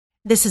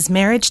This is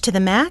Marriage to the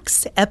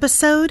Max,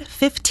 episode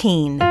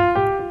 15.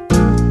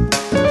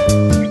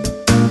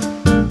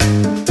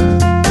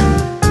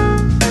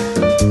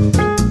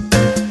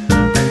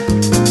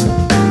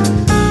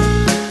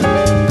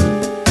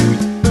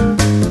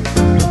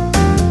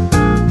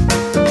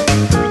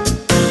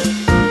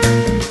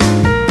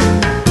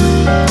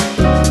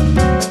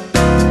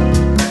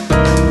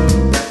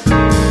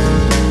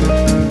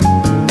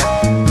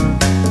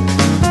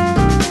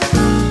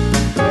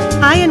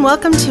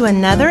 Welcome to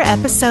another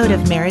episode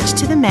of Marriage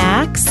to the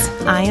Max.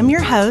 I am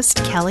your host,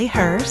 Kelly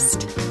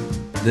Hurst.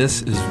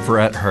 This is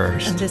Brett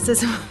Hurst. And this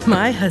is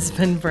my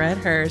husband, Brett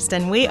Hurst.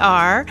 And we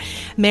are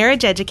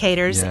marriage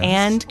educators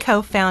and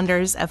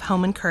co-founders of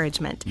Home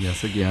Encouragement.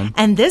 Yes, again.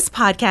 And this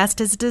podcast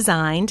is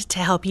designed to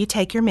help you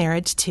take your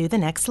marriage to the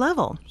next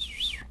level.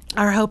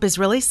 Our hope is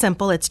really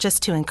simple. It's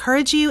just to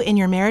encourage you in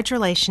your marriage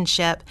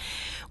relationship.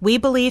 We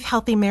believe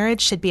healthy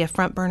marriage should be a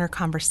front burner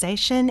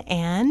conversation,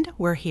 and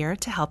we're here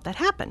to help that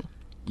happen.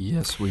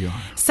 Yes, we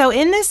are. So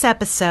in this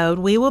episode,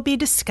 we will be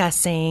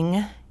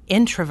discussing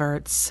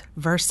introverts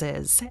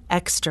versus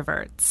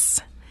extroverts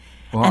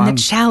and the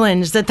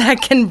challenge that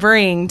can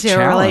bring to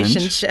a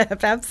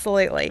relationship.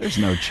 Absolutely. There's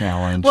no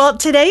challenge. Well,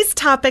 today's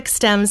topic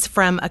stems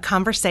from a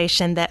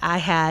conversation that I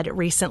had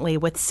recently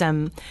with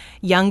some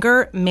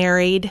younger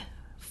married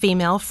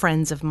female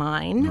friends of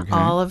mine,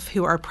 all of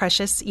who are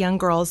precious young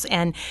girls,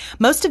 and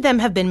most of them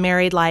have been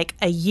married like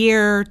a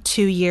year,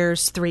 2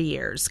 years, 3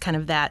 years, kind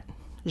of that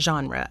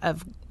genre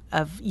of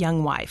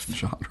young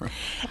wife.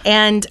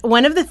 And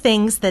one of the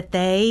things that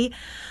they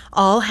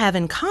all have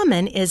in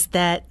common is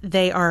that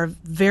they are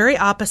very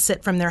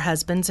opposite from their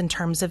husbands in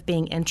terms of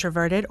being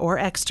introverted or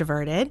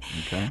extroverted.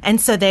 Okay. And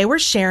so they were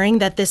sharing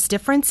that this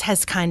difference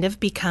has kind of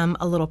become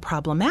a little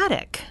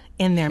problematic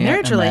in their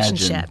marriage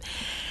relationship.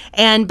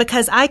 And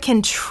because I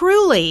can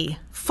truly,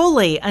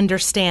 fully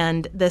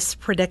understand this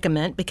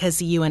predicament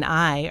because you and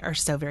I are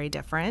so very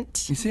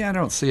different. You see, I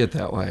don't see it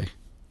that way.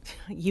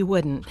 You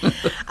wouldn't.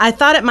 I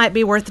thought it might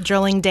be worth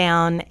drilling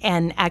down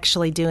and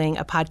actually doing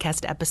a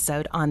podcast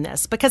episode on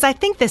this because I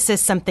think this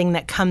is something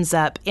that comes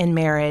up in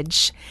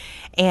marriage.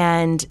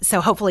 And so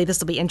hopefully this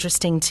will be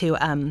interesting to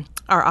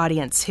our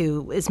audience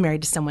who is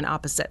married to someone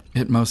opposite.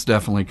 It most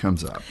definitely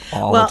comes up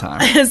all the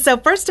time. So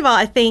first of all,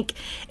 I think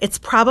it's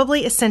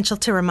probably essential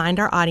to remind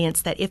our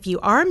audience that if you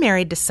are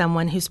married to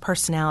someone whose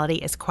personality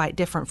is quite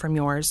different from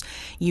yours,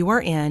 you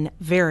are in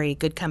very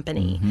good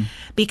company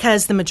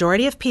because the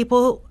majority of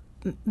people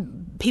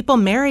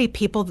marry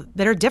people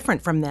that are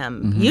different from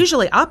them,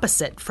 usually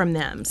opposite from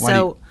them.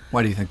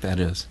 Why do you think that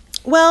is?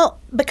 Well,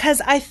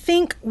 because I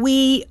think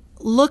we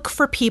look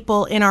for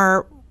people in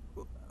our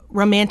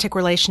romantic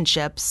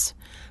relationships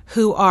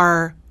who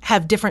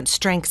have different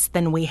strengths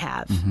than we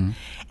have.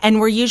 And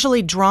we're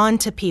usually drawn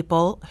to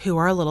people who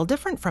are a little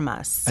different from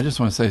us. I just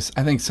want to say,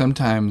 I think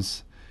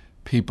sometimes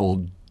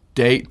people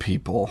date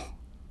people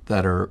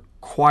that are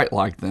quite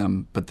like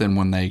them, but then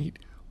when they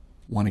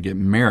want to get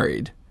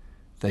married,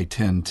 they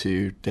tend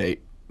to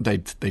date. They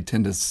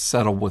tend to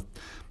settle with,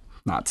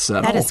 not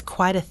settle. That is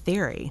quite a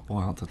theory.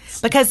 Well,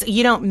 because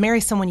you don't marry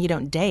someone you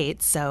don't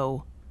date.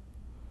 So,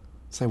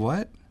 say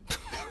what?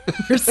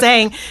 You're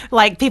saying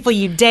like people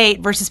you date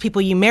versus people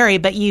you marry,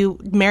 but you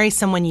marry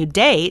someone you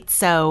date.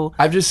 So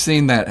I've just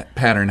seen that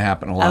pattern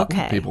happen a lot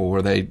with people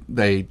where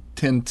they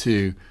tend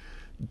to,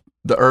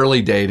 the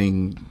early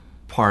dating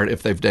part,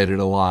 if they've dated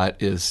a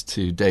lot, is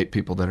to date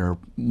people that are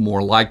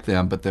more like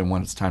them. But then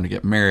when it's time to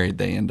get married,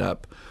 they end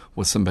up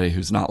with somebody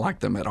who's not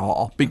like them at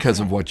all because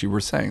of what you were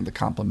saying, the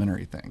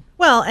complimentary thing.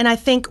 Well, and I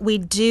think we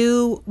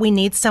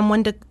need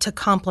someone to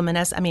compliment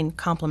us. I mean,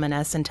 compliment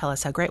us and tell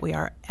us how great we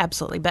are,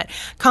 absolutely. But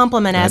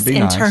compliment us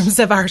in terms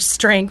of our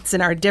strengths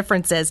and our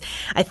differences.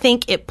 I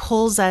think it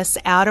pulls us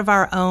out of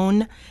our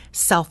own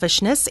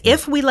selfishness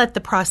if we let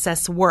the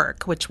process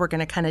work, which we're going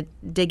to kind of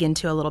dig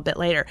into a little bit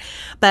later.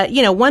 But,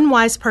 one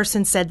wise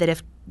person said that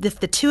if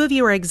the two of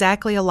you are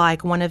exactly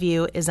alike, one of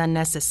you is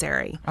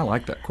unnecessary. I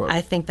like that quote.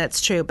 I think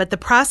that's true. But the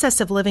process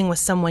of living with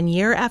someone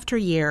year after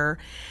year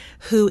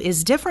who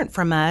is different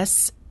from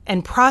us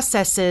and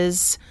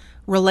processes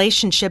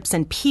relationships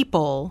and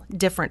people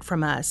different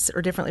from us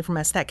or differently from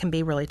us, that can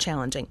be really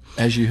challenging.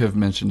 As you have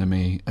mentioned to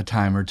me a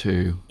time or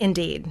two.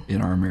 Indeed.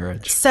 In our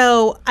marriage.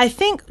 So I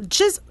think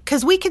just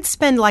because we could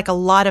spend like a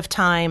lot of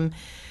time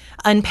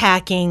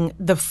unpacking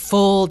the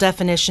full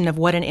definition of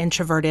what an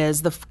introvert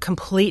is, the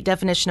complete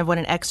definition of what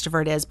an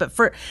extrovert is. But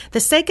for the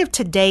sake of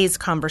today's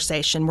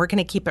conversation, we're going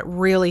to keep it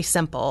really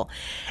simple.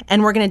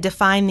 And we're going to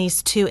define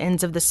these two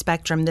ends of the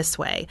spectrum this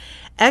way.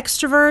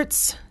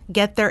 Extroverts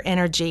get their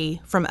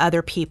energy from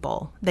other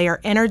people. They are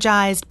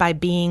energized by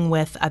being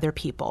with other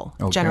people,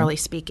 generally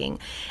speaking.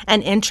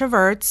 And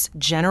introverts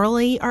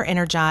generally are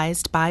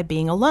energized by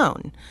being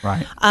alone.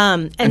 Right.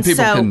 And people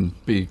can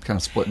be kind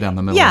of split down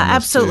the middle. Yeah,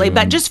 absolutely.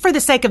 But just for the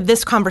sake of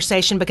this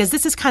conversation, because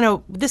this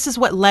is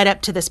what led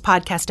up to this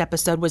podcast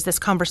episode, was this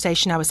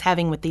conversation I was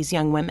having with these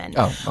young women.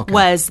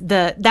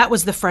 That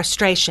was the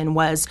frustration,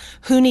 was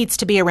who needs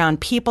to be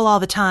around people all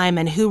the time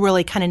and who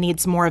really kind of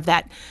needs more of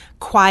that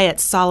quiet,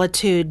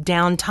 solitude,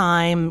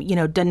 downtime,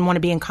 doesn't want to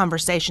be in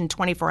conversation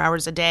 24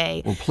 hours a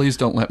day. Well, please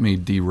don't let me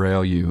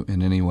derail you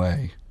in any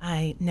way.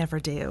 I never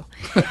do.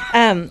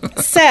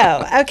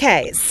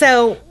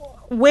 So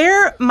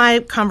where my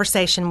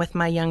conversation with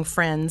my young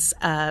friends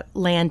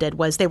landed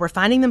was they were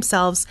finding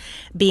themselves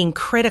being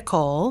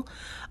critical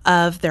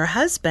of their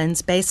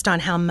husbands based on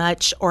how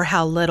much or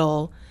how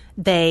little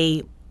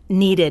they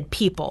needed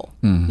people,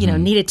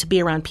 needed to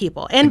be around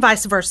people, and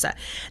vice versa.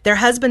 Their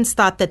husbands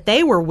thought that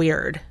they were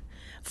weird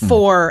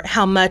for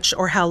how much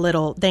or how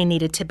little they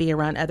needed to be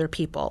around other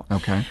people.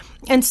 Okay.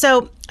 And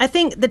so I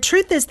think the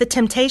truth is the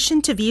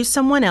temptation to view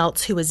someone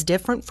else who is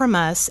different from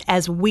us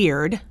as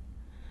weird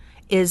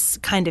is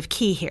kind of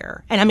key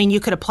here. And I mean,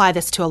 you could apply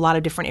this to a lot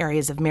of different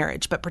areas of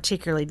marriage, but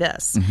particularly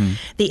this.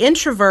 The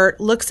introvert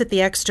looks at the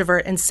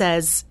extrovert and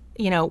says,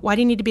 why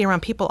do you need to be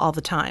around people all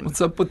the time?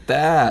 What's up with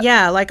that?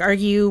 Yeah, like, are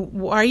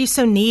you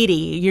so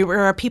needy?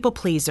 You're a people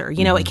pleaser.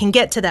 It can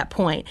get to that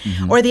point.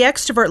 Or the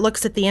extrovert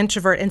looks at the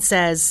introvert and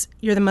says,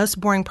 you're the most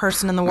boring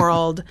person in the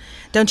world.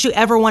 Don't you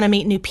ever want to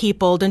meet new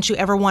people? Don't you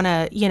ever want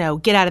to,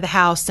 get out of the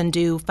house and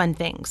do fun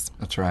things?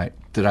 That's right.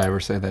 Did I ever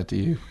say that to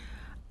you?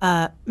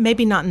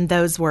 Maybe not in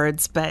those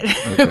words, but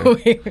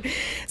okay.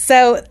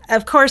 So,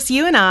 of course,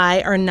 you and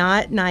I are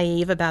not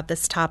naive about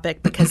this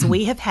topic because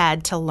we have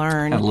had to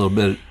learn a little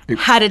bit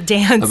how to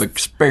dance of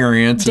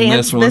experience in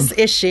this one. This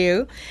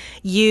issue.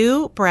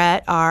 You,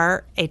 Brett,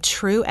 are a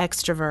true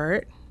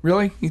extrovert.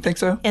 Really? You think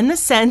so? In the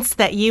sense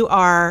that you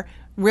are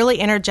really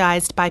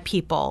energized by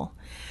people.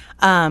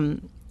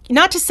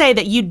 Not to say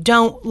that you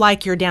don't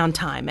like your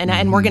downtime,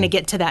 and we're going to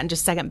get to that in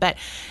just a second, but,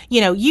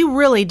 you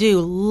really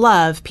do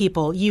love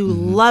people. You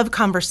love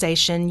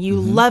conversation. You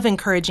love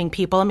encouraging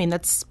people. I mean,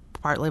 that's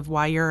partly of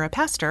why you're a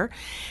pastor.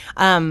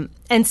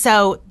 And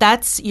so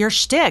that's your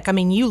shtick. I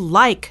mean, you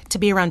like to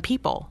be around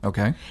people.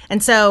 Okay.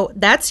 And so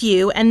that's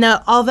you. And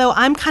although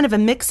I'm kind of a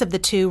mix of the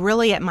two,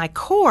 really at my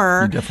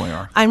core, you definitely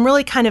are. I'm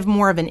really kind of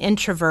more of an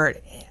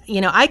introvert.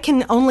 I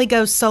can only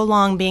go so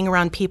long being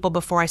around people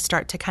before I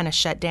start to kind of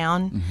shut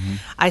down.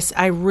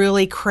 I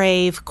really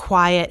crave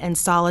quiet and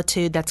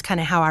solitude. That's kind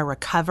of how I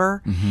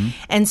recover.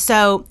 And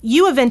so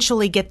you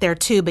eventually get there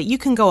too, but you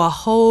can go a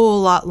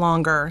whole lot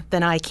longer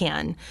than I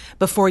can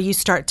before you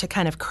start to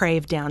kind of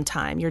crave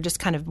downtime. You're just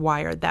kind of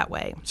wired that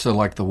way. So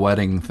like the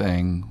wedding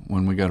thing,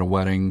 when we go to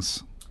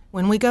weddings...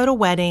 When we go to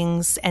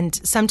weddings, and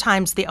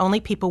sometimes the only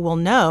people we'll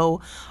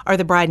know are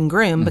the bride and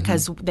groom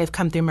because they've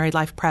come through married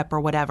life prep or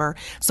whatever.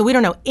 So we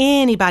don't know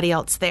anybody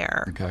else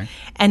there. Okay.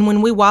 And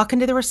when we walk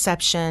into the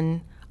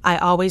reception, I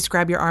always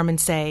grab your arm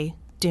and say,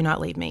 do not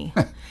leave me.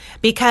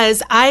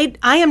 Because I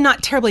am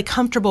not terribly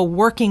comfortable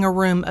working a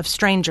room of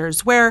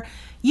strangers where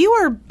you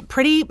are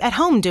pretty at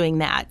home doing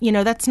that.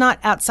 That's not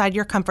outside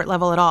your comfort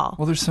level at all.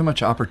 Well, there's so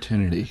much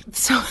opportunity.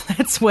 So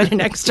that's what an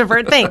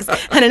extrovert thinks.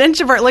 And an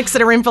introvert looks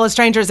at a room full of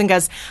strangers and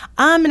goes,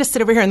 I'm going to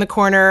sit over here in the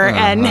corner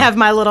and have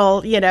my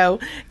little,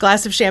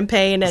 glass of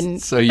champagne.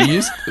 And so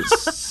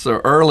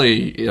so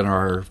early in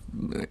our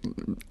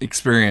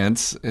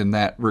experience in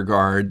that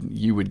regard,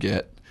 you would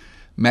get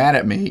mad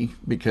at me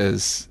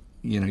because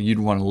you'd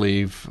want to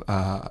leave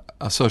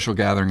a social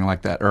gathering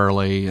like that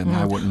early, and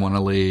I wouldn't want to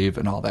leave,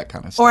 and all that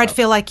kind of stuff. Or I'd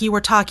feel like you were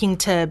talking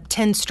to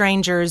 10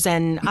 strangers,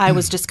 and I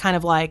was just kind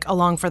of like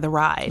along for the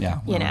ride.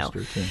 Yeah, well, that's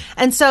true too.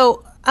 And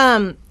so, we've for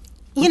kind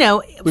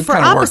of worked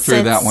opposites,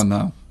 through that one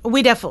though.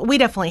 We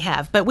definitely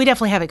have, but we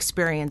definitely have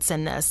experience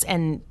in this,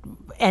 and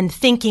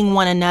thinking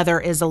one another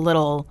is a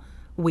little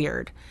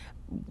weird,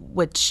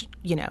 which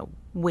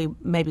we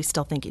maybe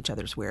still think each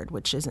other's weird,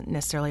 which isn't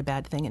necessarily a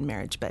bad thing in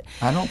marriage. But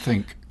I don't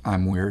think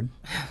I'm weird.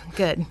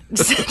 Good.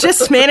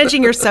 Just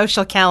managing your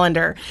social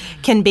calendar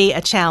can be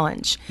a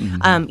challenge.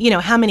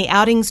 How many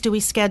outings do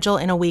we schedule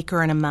in a week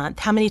or in a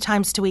month? How many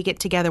times do we get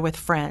together with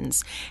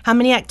friends? How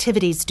many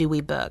activities do we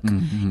book?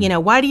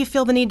 Why do you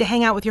feel the need to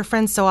hang out with your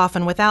friends so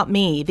often without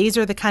me? These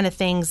are the kind of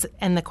things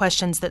and the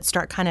questions that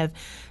start kind of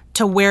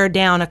to wear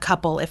down a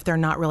couple if they're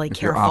not really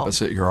careful. You're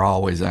opposite. You're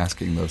always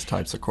asking those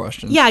types of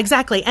questions. Yeah,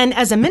 exactly. And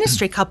as a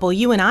ministry couple,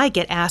 you and I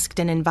get asked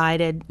and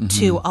invited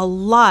to a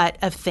lot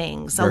of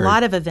things, a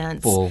lot of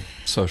events. Full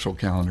social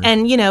calendar.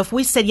 And, if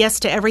we said yes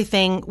to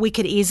everything, we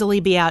could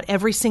easily be out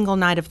every single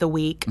night of the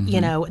week.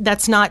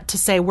 That's not to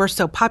say we're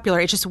so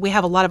popular. It's just we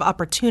have a lot of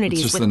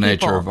opportunities with people. It's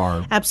just the nature of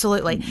our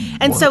Absolutely.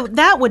 And so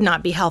that would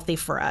not be healthy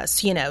for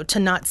us, to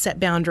not set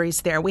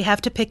boundaries there. We have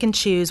to pick and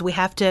choose. We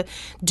have to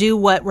do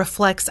what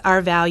reflects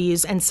our values.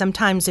 And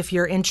sometimes if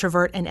you're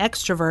introvert and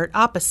extrovert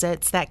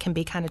opposites, that can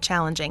be kind of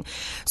challenging.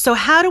 So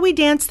how do we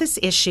dance this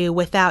issue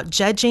without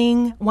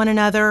judging one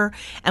another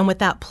and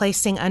without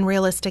placing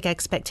unrealistic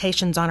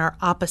expectations on our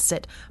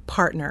opposite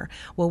partner?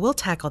 Well, we'll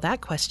tackle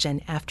that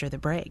question after the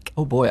break.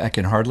 Oh boy, I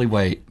can hardly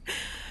wait.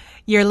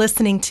 You're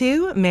listening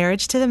to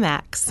Marriage to the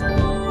Max.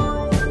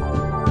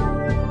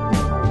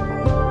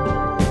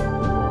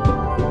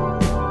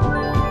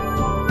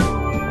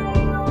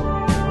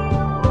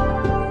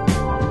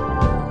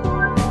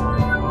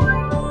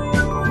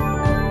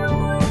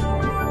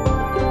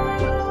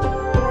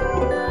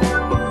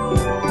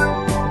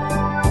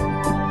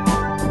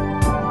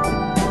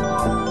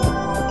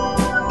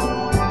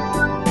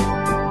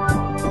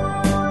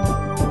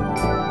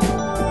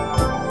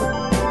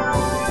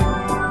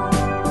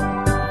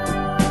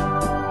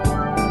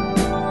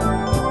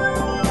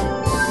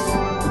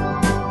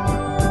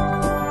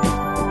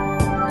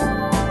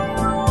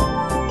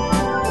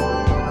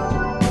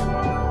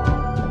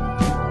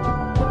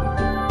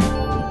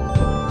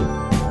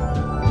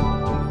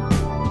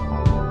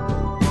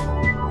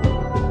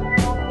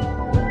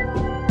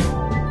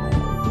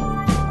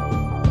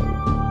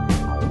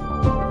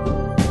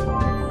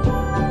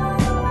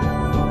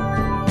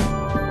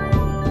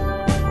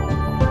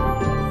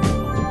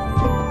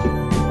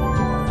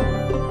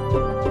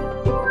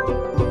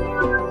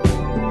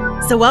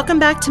 So welcome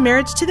back to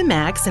Marriage to the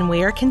Max, and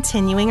we are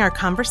continuing our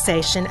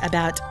conversation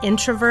about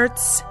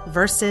introverts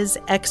versus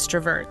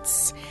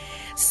extroverts.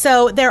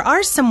 So there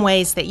are some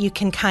ways that you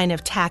can kind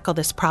of tackle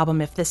this problem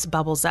if this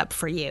bubbles up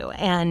for you.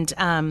 And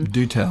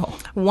do tell.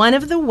 One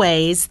of the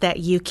ways that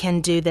you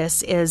can do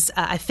this is,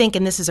 I think,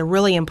 and this is a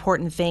really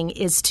important thing,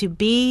 is to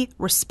be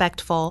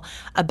respectful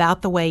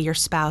about the way your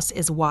spouse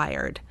is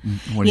wired.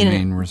 What do you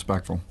mean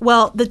respectful?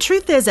 Well, the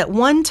truth is, at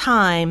one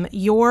time,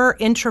 your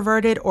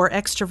introverted or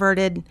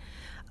extroverted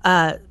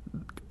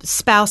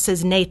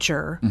spouse's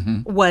nature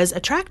was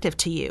attractive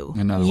to you.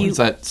 In other words,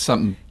 that's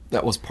something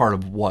that was part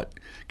of what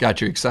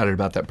got you excited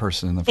about that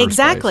person in the first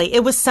Exactly. place.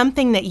 It was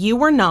something that you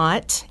were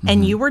not,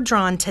 and you were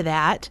drawn to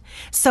that.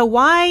 So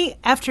why,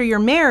 after you're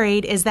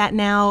married, is that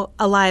now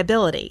a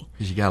liability?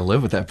 Because you got to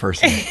live with that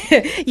person.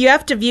 You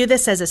have to view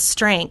this as a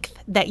strength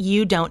that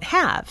you don't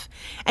have.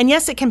 And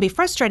yes, it can be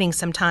frustrating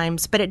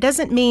sometimes, but it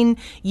doesn't mean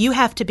you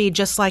have to be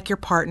just like your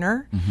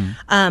partner.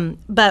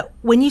 But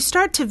when you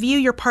start to view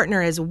your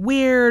partner as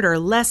weird or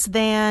less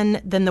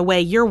than the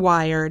way you're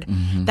wired,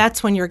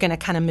 that's when you're going to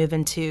kind of move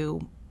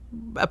into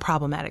a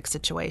problematic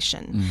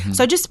situation.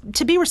 So just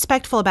to be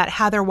respectful about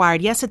how they're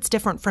wired. Yes, it's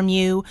different from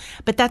you,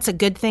 but that's a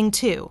good thing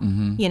too.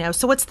 You know,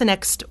 so what's the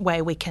next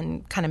way we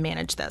can kind of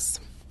manage this?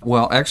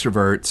 Well,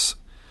 extroverts,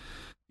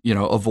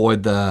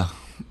 avoid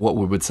what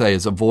we would say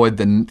is avoid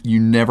you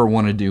never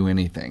want to do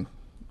anything.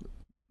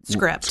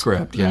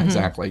 Script, yeah,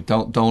 exactly.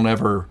 Don't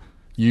ever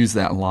use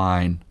that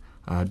line.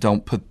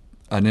 Don't put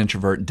an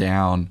introvert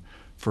down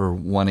for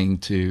wanting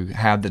to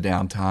have the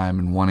downtime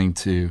and wanting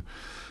to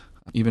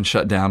even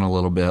shut down a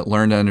little bit.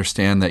 Learn to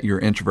understand that your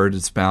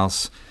introverted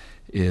spouse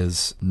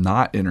is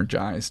not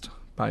energized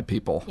by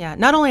people. Yeah.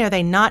 Not only are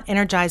they not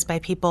energized by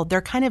people,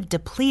 they're kind of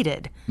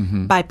depleted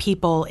by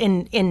people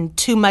in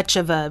too much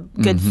of a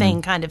good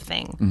thing kind of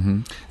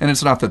thing. And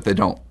it's not that they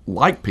don't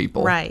like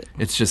people. Right.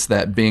 It's just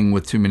that being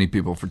with too many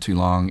people for too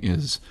long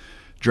is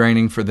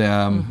draining for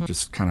them,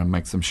 just kind of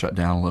makes them shut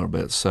down a little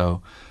bit.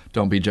 So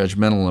don't be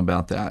judgmental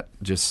about that.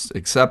 Just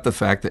accept the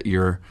fact that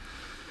you're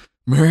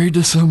married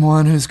to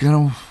someone who's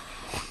going to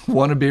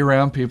want to be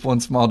around people in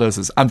small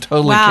doses. I'm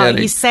totally kidding.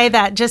 Wow, you say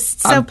that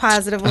just so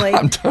positively.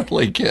 I'm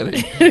totally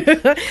kidding.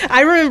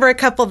 I remember a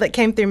couple that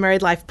came through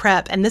Married Life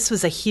Prep, and this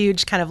was a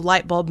huge kind of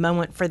light bulb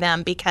moment for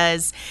them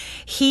because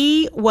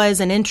he was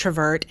an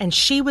introvert and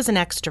she was an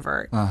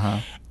extrovert.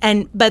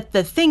 But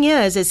the thing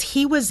is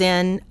he was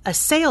in a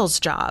sales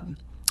job.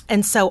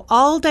 And so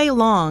all day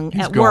long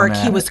at work,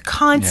 he was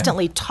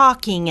constantly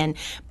talking and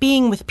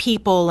being with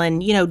people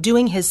and,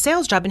 doing his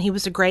sales job. And he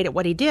was great at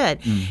what he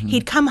did.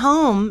 He'd come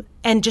home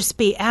and just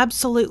be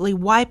absolutely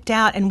wiped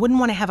out and wouldn't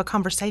want to have a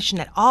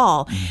conversation at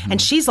all.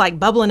 And she's like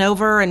bubbling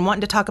over and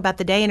wanting to talk about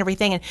the day and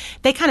everything. And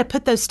they kind of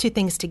put those two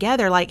things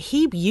together. Like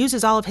he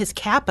uses all of his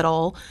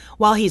capital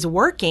while he's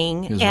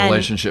working. His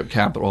relationship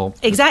capital.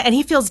 Exactly. And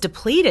he feels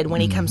depleted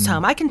when he comes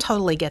home. I can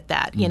totally get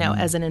that,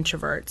 as an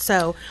introvert.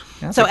 So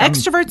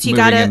extroverts, you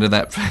got to into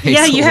that phase.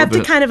 Yeah, you have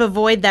to kind of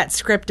avoid that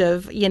script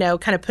of,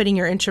 kind of putting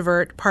your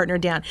introvert partner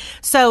down.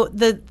 So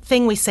the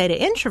thing we say to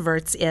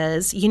introverts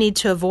is you need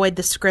to avoid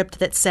the script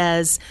that says,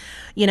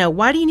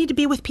 why do you need to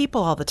be with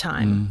people all the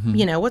time?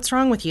 What's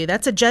wrong with you?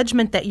 That's a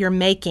judgment that you're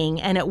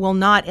making, and it will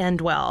not end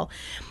well.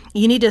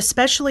 You need to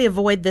especially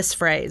avoid this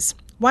phrase,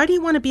 why do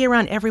you want to be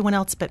around everyone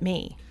else but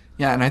me?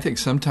 Yeah, and I think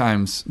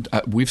sometimes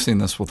we've seen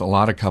this with a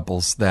lot of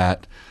couples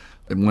that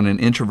when an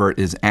introvert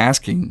is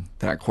asking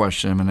that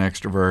question of an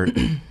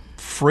extrovert,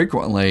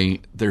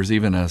 frequently there's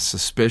even a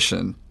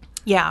suspicion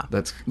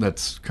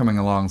that's coming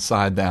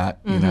alongside that,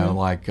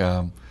 like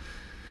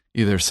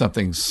either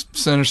something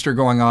sinister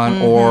going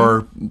on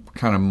or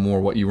kind of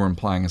more what you were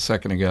implying a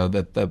second ago,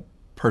 that the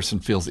person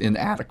feels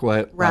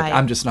inadequate. Right. Like,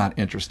 I'm just not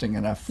interesting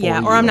enough for you.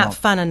 Yeah, or I'm not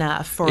fun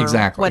enough or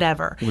exactly.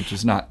 whatever. Which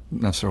is not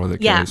necessarily the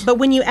case. Yeah, but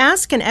when you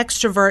ask an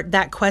extrovert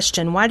that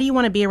question, why do you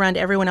want to be around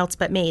everyone else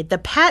but me? The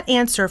pat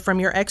answer from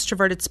your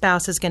extroverted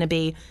spouse is going to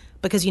be,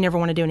 because you never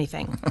want to do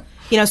anything.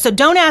 So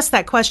don't ask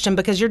that question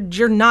because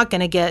you're not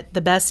going to get the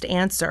best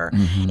answer.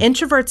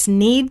 Introverts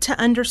need to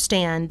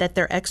understand that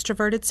their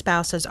extroverted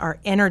spouses are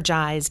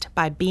energized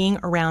by being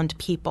around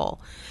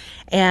people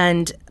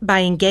and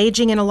by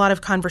engaging in a lot of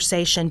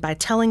conversation, by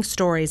telling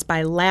stories,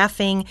 by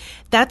laughing.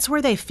 That's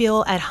where they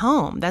feel at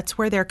home. That's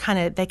where they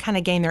kind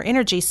of gain their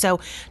energy.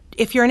 So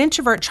if you're an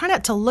introvert, try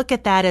not to look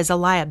at that as a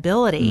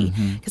liability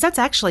because that's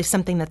actually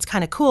something that's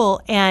kind of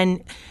cool.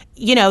 And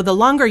the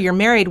longer you're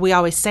married, we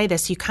always say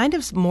this, you kind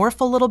of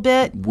morph a little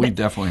bit. We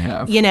definitely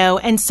have.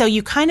 And so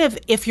you kind of,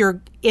 if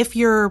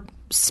you're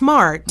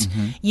smart,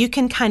 you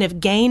can kind of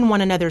gain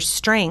one another's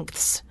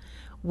strengths,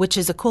 which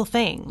is a cool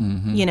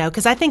thing,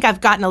 because I think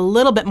I've gotten a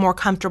little bit more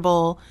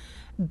comfortable,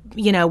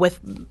 with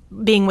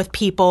being with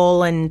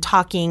people and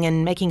talking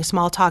and making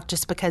small talk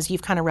just because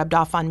you've kind of rubbed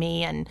off on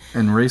me. And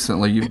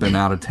recently you've been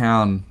out of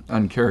town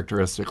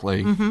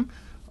uncharacteristically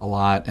a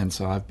lot, and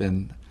so I've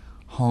been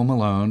home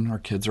alone. Our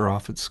kids are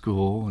off at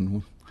school,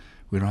 and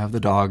we don't have the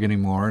dog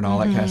anymore and all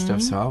that kind of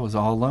stuff, so I was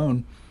all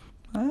alone.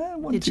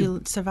 Did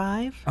you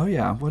survive? Oh,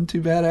 yeah. Wasn't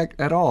too bad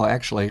at all,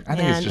 actually. I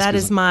think it's just that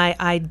is my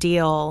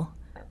ideal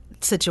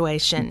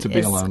situation. To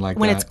be alone like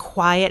when that. It's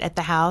quiet at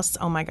the house.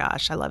 Oh my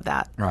gosh, I love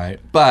that. Right.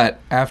 But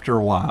after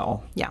a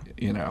while,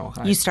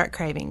 you start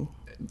craving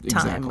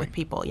time with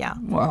people. Yeah.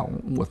 Well,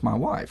 with my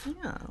wife.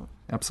 Yeah.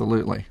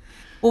 Absolutely.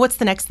 Well, what's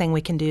the next thing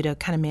we can do to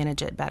kind of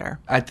manage it better?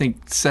 I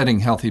think setting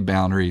healthy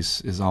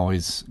boundaries is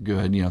always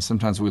good.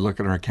 Sometimes we look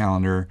at our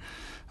calendar.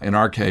 In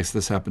our case,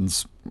 this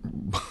happens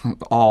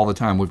all the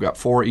time. We've got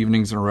 4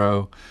 evenings in a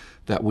row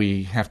that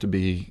we have to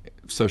be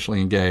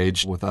socially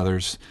engaged with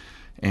others,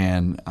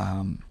 and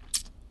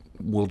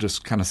we'll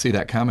just kind of see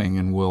that coming,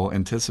 and we'll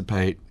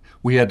anticipate.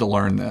 We had to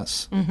learn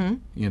this,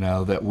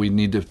 that we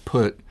need to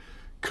put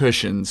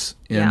cushions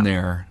in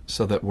there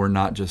so that we're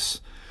not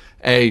just,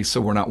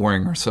 so we're not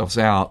wearing ourselves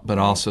out, but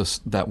also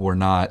that we're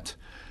not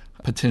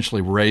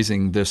potentially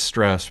raising this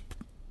stress,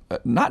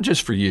 not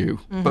just for you,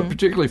 but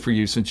particularly for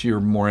you, since you're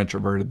more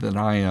introverted than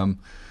I am,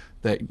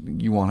 that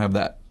you won't have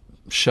that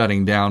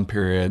shutting down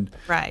period.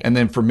 Right. And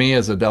then for me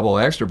as a double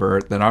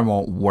extrovert, then I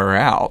won't wear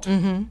out,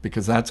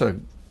 because that's a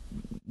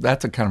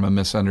kind of a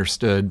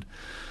misunderstood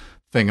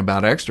thing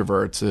about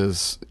extroverts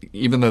is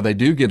even though they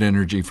do get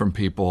energy from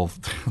people,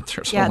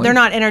 they're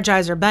not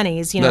Energizer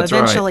bunnies.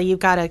 Eventually you've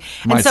got to.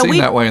 Might seem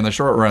that way in the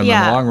short run. In the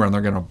long run,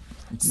 they're going to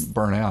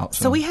burn out.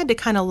 So we had to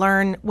kind of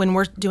learn when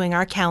we're doing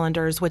our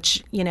calendars,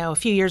 which a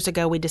few years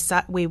ago we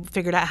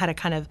figured out how to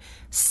kind of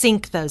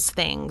sync those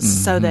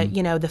things so that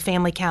the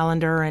family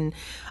calendar and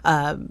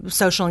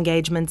social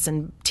engagements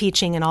and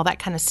teaching and all that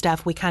kind of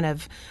stuff, we kind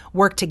of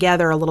work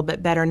together a little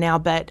bit better now.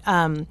 But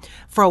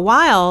for a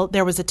while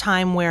there was a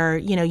time where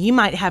you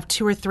might have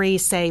 2 or 3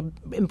 say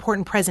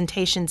important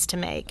presentations to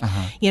make,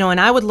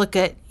 and I would look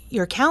at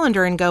your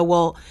calendar and go,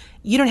 well,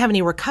 you don't have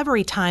any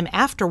recovery time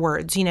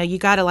afterwards. You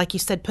got to, like you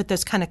said, put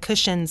those kind of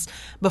cushions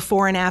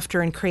before and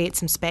after and create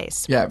some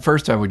space. Yeah, at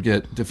first I would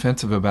get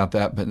defensive about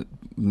that, but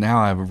now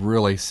I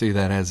really see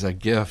that as a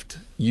gift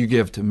you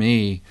give to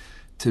me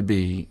to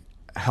be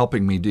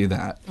helping me do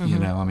that. I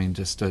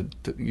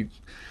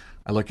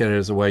look at it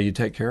as a way you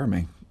take care of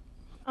me.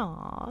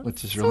 Aww,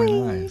 which is really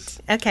nice.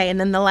 Okay, and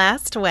then the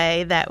last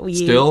way that we...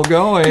 Still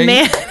going.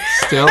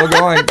 Still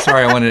going.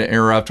 Sorry, I wanted to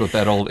interrupt with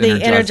that old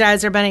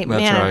Energizer Bunny.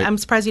 That's right. I'm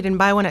surprised you didn't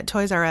buy one at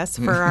Toys R Us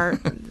for our...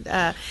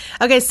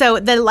 Okay, so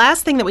the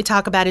last thing that we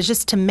talk about is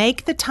just to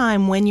make the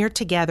time when you're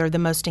together the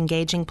most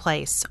engaging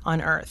place on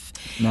Earth.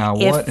 Now,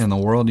 what in the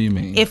world do you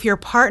mean? If your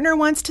partner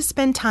wants to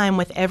spend time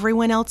with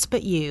everyone else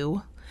but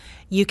you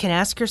can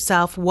ask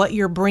yourself what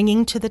you're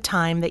bringing to the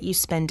time that you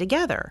spend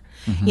together.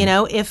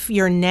 If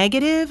you're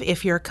negative,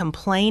 if you're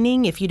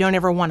complaining, if you don't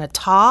ever want to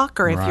talk,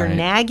 or if you're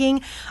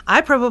nagging,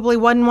 I probably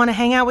wouldn't want to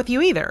hang out with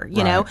you either,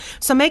 you know?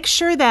 So make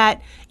sure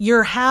that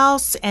your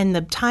house and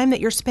the time that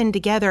you're spending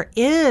together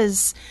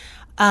is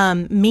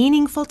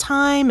meaningful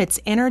time. It's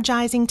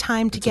energizing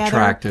time together. It's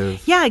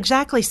attractive. Yeah,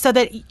 exactly.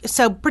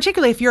 So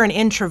particularly if you're an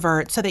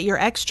introvert, so that your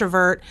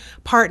extrovert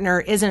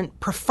partner isn't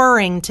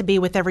preferring to be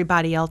with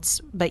everybody else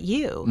but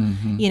you.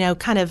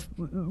 Kind of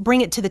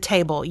bring it to the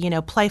table.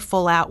 Play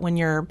full out when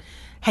you're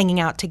hanging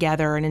out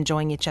together and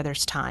enjoying each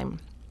other's time.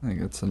 I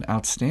think it's an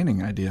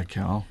outstanding idea,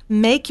 Cal.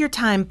 Make your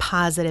time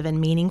positive and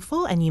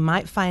meaningful, and you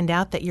might find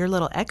out that your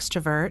little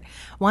extrovert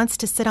wants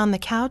to sit on the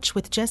couch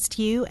with just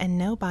you and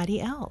nobody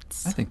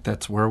else. I think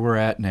that's where we're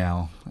at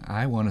now.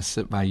 I want to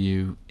sit by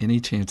you any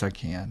chance I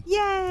can.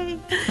 Yay!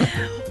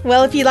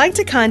 Well, if you'd like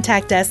to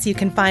contact us, you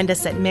can find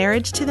us at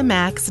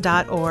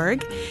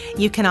marriagetothemax.org.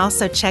 You can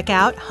also check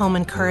out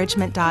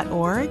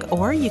homeencouragement.org,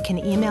 or you can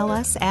email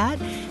us at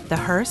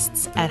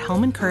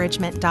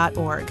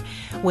thehursts@homeencouragement.org.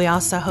 We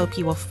also hope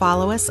you will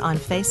follow us on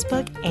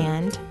Facebook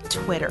and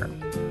Twitter.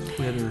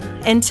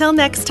 Until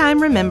next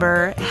time,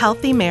 remember,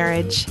 healthy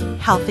marriage,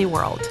 healthy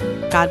world.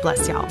 God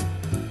bless y'all.